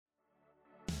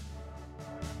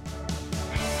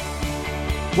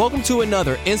Welcome to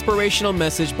another inspirational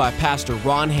message by Pastor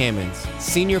Ron Hammonds,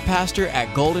 Senior Pastor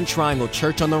at Golden Triangle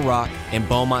Church on the Rock in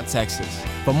Beaumont, Texas.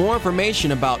 For more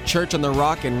information about Church on the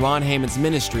Rock and Ron Hammonds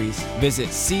Ministries, visit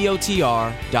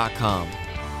cotr.com.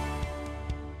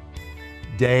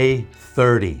 Day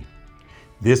 30.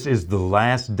 This is the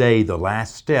last day, the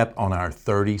last step on our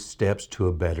 30 steps to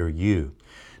a better you.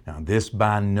 Now, this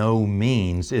by no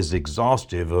means is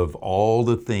exhaustive of all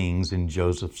the things in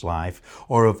Joseph's life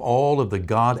or of all of the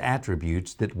God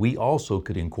attributes that we also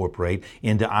could incorporate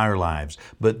into our lives.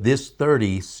 But this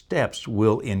 30 steps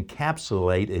will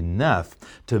encapsulate enough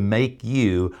to make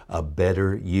you a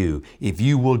better you. If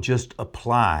you will just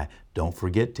apply. Don't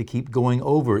forget to keep going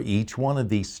over each one of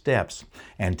these steps.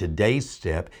 And today's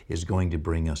step is going to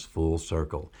bring us full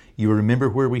circle. You remember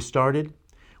where we started?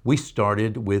 We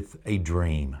started with a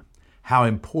dream, how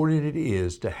important it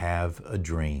is to have a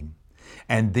dream,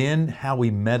 and then how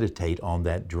we meditate on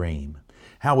that dream,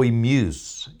 how we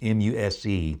muse,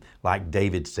 M-U-S-E, like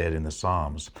David said in the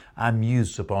Psalms. I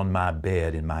muse upon my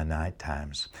bed in my night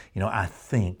times. I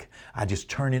think. I just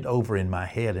turn it over in my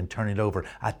head and turn it over.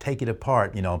 I take it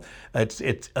apart.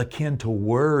 It's akin to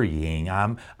worrying.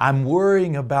 I'm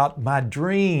worrying about my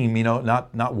dream.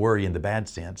 Not worry in the bad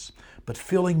sense, but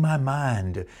filling my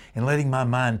mind and letting my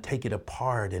mind take it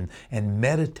apart and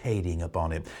meditating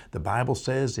upon it. The Bible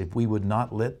says if we would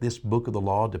not let this book of the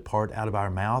law depart out of our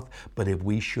mouth, but if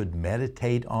we should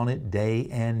meditate on it day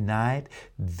and night,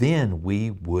 then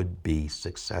we would be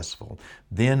successful.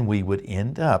 Then we would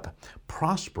end up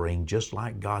prospering just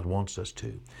like God wants us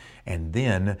to. And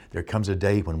then there comes a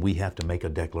day when we have to make a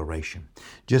declaration.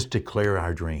 Just declare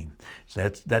our dream. So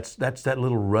that's that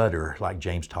little rudder like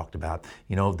James talked about.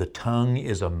 The tongue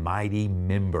is a mighty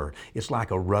member. It's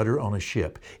like a rudder on a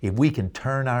ship. If we can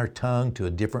turn our tongue to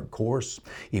a different course,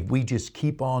 if we just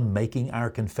keep on making our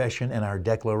confession and our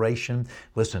declaration,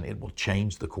 listen, it will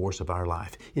change the course of our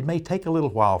life. It may take a little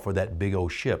while for that big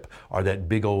old ship or that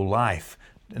big old life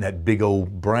and that big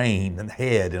old brain and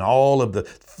head and all of the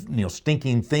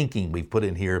stinking thinking we've put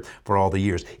in here for all the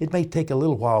years. It may take a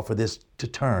little while for this to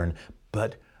turn,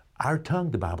 but our tongue,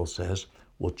 the Bible says,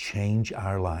 will change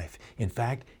our life. In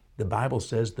fact, the Bible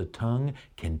says the tongue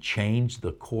can change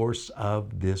the course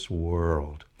of this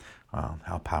world.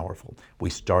 How powerful. We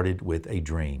started with a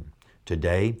dream.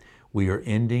 Today, we are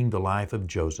ending the life of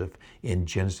Joseph in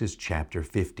Genesis chapter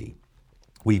 50.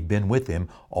 We've been with him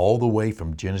all the way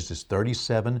from Genesis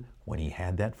 37, when he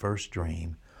had that first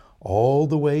dream, all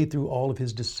the way through all of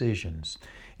his decisions,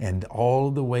 and all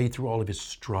the way through all of his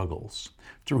struggles,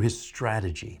 through his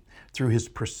strategy, through his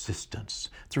persistence,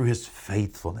 through his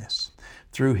faithfulness,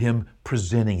 through him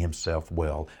presenting himself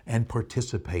well and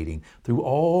participating, through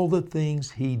all the things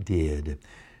he did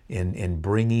in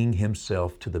bringing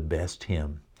himself to the best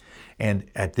him.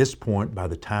 And at this point, by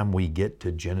the time we get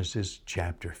to Genesis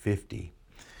chapter 50,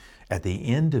 at the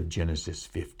end of Genesis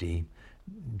 50,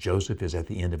 Joseph is at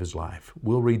the end of his life.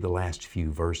 We'll read the last few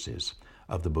verses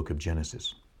of the book of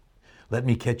Genesis. Let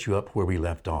me catch you up where we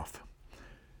left off.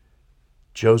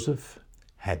 Joseph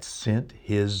had sent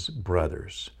his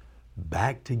brothers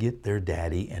back to get their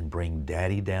daddy and bring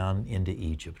daddy down into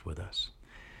Egypt with us.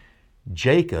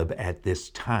 Jacob at this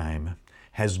time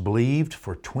has believed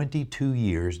for 22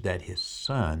 years that his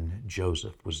son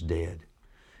Joseph was dead,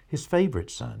 his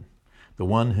favorite son, the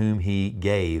one whom he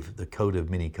gave the coat of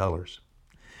many colors.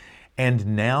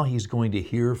 And now he's going to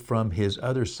hear from his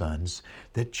other sons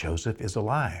that Joseph is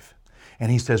alive.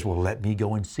 And he says, well, let me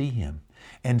go and see him.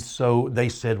 And so they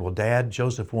said, well, Dad,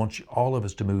 Joseph wants all of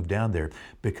us to move down there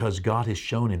because God has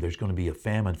shown him there's going to be a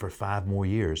famine for 5 more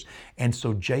years. And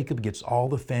so Jacob gets all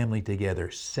the family together,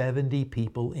 70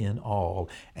 people in all,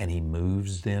 and he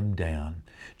moves them down.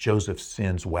 Joseph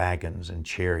sends wagons and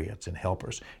chariots and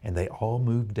helpers, and they all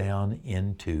move down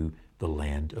into the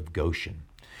land of Goshen.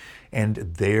 And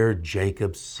there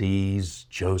Jacob sees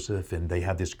Joseph, and they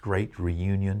have this great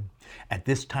reunion. At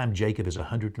this time, Jacob is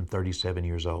 137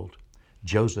 years old.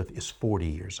 Joseph is 40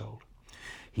 years old.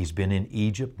 He's been in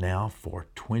Egypt now for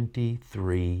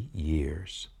 23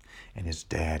 years. And his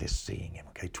dad is seeing him,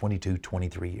 22,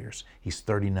 23 years. He's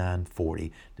 39,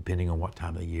 40, depending on what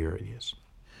time of the year it is.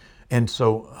 And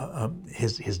so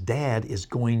his dad is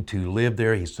going to live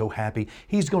there. He's so happy.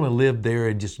 He's going to live there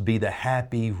and just be the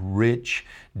happy, rich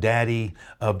daddy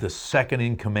of the second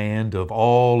in command of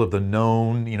all of the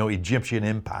known, Egyptian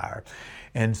empire.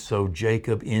 And so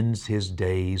Jacob ends his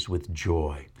days with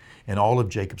joy, and all of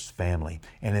Jacob's family,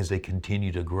 and as they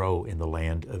continue to grow in the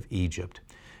land of Egypt.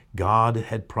 God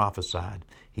had prophesied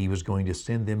he was going to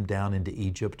send them down into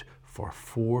Egypt for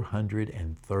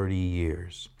 430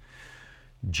 years.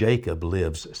 Jacob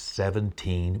lives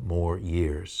 17 more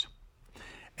years.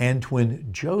 And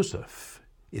when Joseph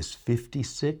is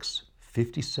 56,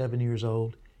 57 years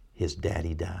old, his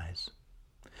daddy dies.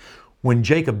 When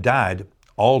Jacob died,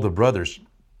 all the brothers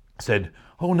said,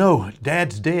 "Oh no,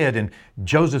 Dad's dead, and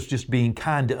Joseph's just being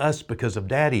kind to us because of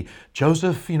Daddy.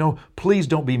 Joseph, please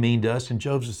don't be mean to us." And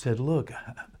Joseph said, "Look,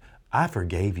 I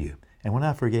forgave you. And when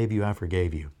I forgave you, I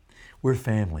forgave you. We're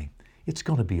family. It's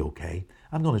going to be okay.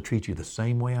 I'm going to treat you the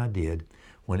same way I did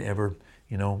whenever,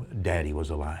 Daddy was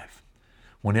alive.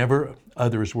 Whenever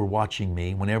others were watching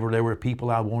me, whenever there were people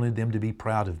I wanted them to be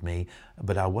proud of me,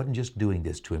 but I wasn't just doing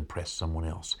this to impress someone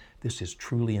else. This is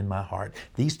truly in my heart.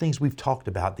 These things we've talked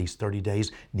about these 30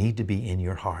 days need to be in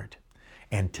your heart."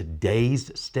 And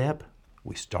today's step,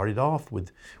 we started off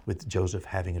with Joseph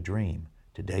having a dream.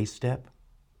 Today's step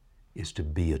is to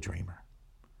be a dreamer.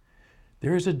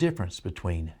 There is a difference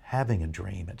between having a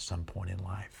dream at some point in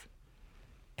life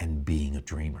and being a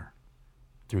dreamer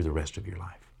through the rest of your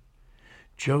life.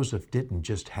 Joseph didn't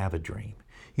just have a dream.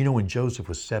 When Joseph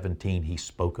was 17, he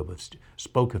spoke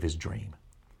of his dream.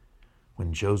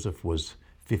 When Joseph was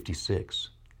 56,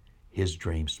 his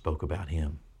dream spoke about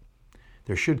him.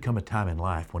 There should come a time in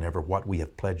life whenever what we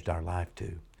have pledged our life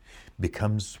to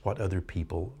becomes what other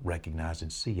people recognize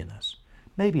and see in us.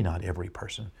 Maybe not every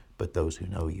person, but those who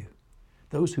know you.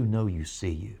 Those who know you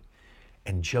see you.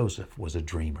 And Joseph was a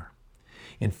dreamer.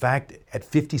 In fact, at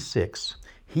 56,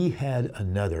 he had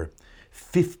another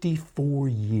 54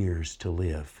 years to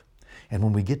live. And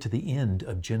when we get to the end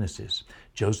of Genesis,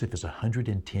 Joseph is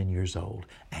 110 years old.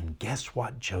 And guess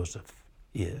what Joseph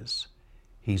is?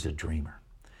 He's a dreamer.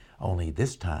 Only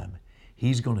this time,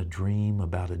 he's going to dream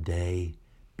about a day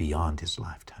beyond his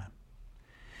lifetime.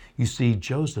 You see,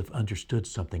 Joseph understood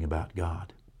something about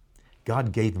God.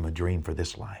 God gave him a dream for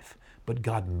this life, but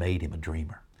God made him a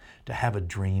dreamer, to have a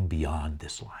dream beyond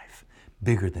this life,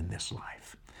 bigger than this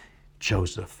life.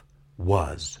 Joseph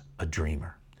was a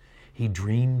dreamer. He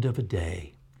dreamed of a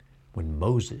day when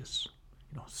Moses,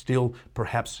 still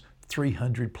perhaps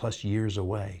 300 plus years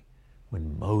away,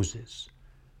 when Moses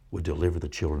would deliver the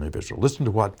children of Israel. Listen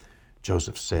to what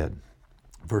Joseph said,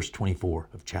 verse 24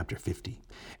 of chapter 50.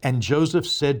 "And Joseph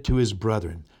said to his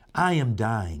brethren, I am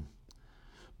dying,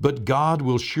 but God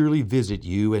will surely visit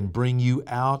you and bring you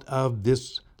out of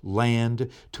this land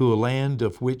to a land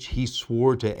of which he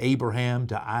swore to Abraham,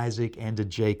 to Isaac, and to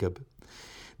Jacob.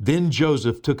 Then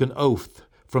Joseph took an oath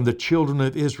from the children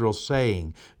of Israel,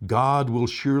 saying, God will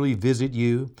surely visit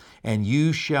you, and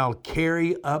you shall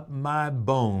carry up my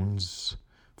bones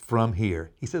from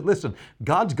here." He said, listen,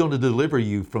 God's going to deliver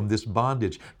you from this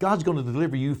bondage. God's going to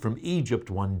deliver you from Egypt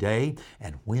one day.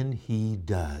 And when he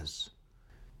does,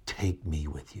 take me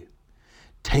with you.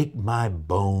 Take my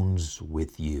bones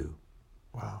with you.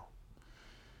 Wow.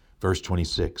 Verse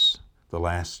 26, the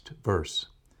last verse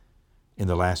in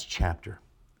the last chapter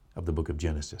of the book of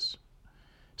Genesis.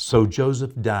 "So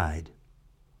Joseph died,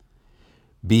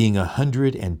 being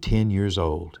 110 years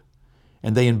old,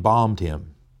 and they embalmed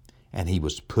him, and he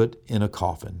was put in a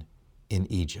coffin in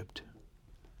Egypt."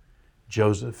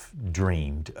 Joseph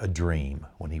dreamed a dream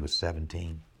when he was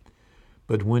 17.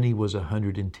 But when he was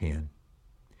 110,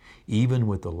 even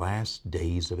with the last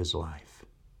days of his life,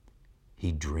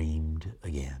 he dreamed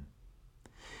again.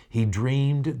 He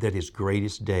dreamed that his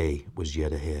greatest day was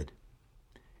yet ahead.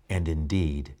 And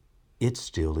indeed, it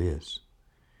still is.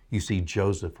 You see,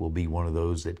 Joseph will be one of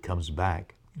those that comes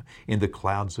back in the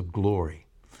clouds of glory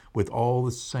with all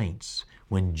the saints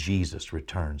when Jesus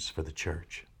returns for the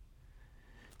church.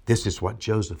 This is what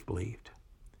Joseph believed.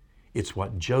 It's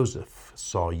what Joseph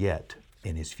saw yet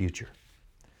in his future.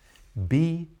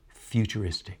 Be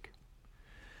futuristic.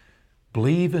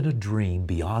 Believe in a dream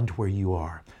beyond where you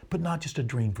are, but not just a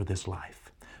dream for this life.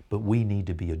 But we need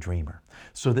to be a dreamer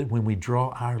so that when we draw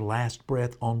our last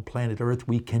breath on planet Earth,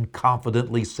 we can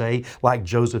confidently say, like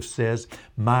Joseph says,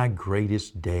 my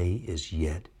greatest day is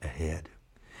yet ahead.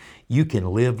 You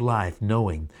can live life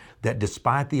knowing that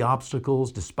despite the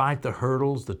obstacles, despite the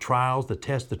hurdles, the trials, the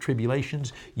tests, the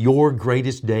tribulations, your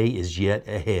greatest day is yet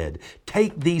ahead.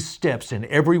 Take these steps in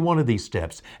every one of these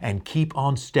steps and keep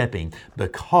on stepping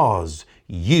because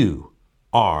you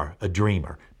are a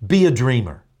dreamer. Be a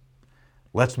dreamer.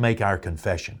 Let's make our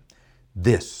confession.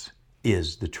 This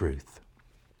is the truth.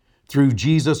 Through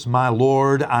Jesus, my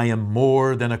Lord, I am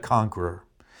more than a conqueror.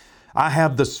 I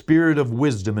have the spirit of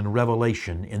wisdom and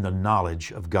revelation in the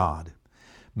knowledge of God.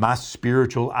 My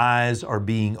spiritual eyes are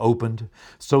being opened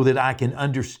so that I can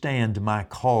understand my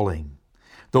calling,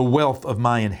 the wealth of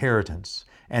my inheritance,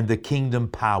 and the kingdom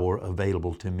power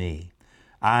available to me.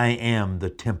 I am the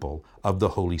temple of the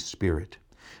Holy Spirit.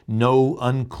 No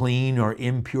unclean or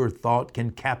impure thought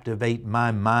can captivate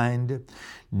my mind.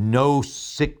 No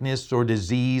sickness or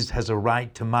disease has a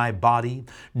right to my body.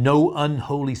 No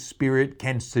unholy spirit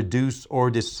can seduce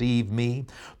or deceive me.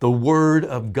 The Word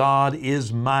of God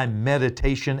is my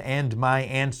meditation and my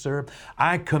answer.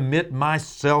 I commit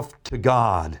myself to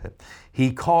God.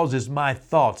 He causes my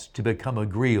thoughts to become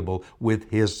agreeable with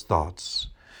His thoughts.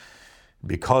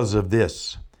 Because of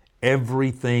this,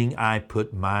 everything I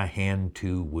put my hand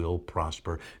to will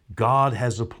prosper. God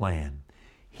has a plan.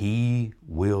 He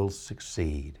will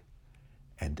succeed,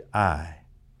 and I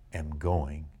am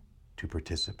going to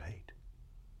participate.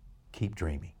 Keep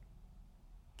dreaming.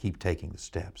 Keep taking the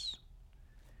steps.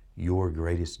 Your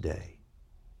greatest day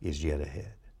is yet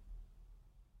ahead.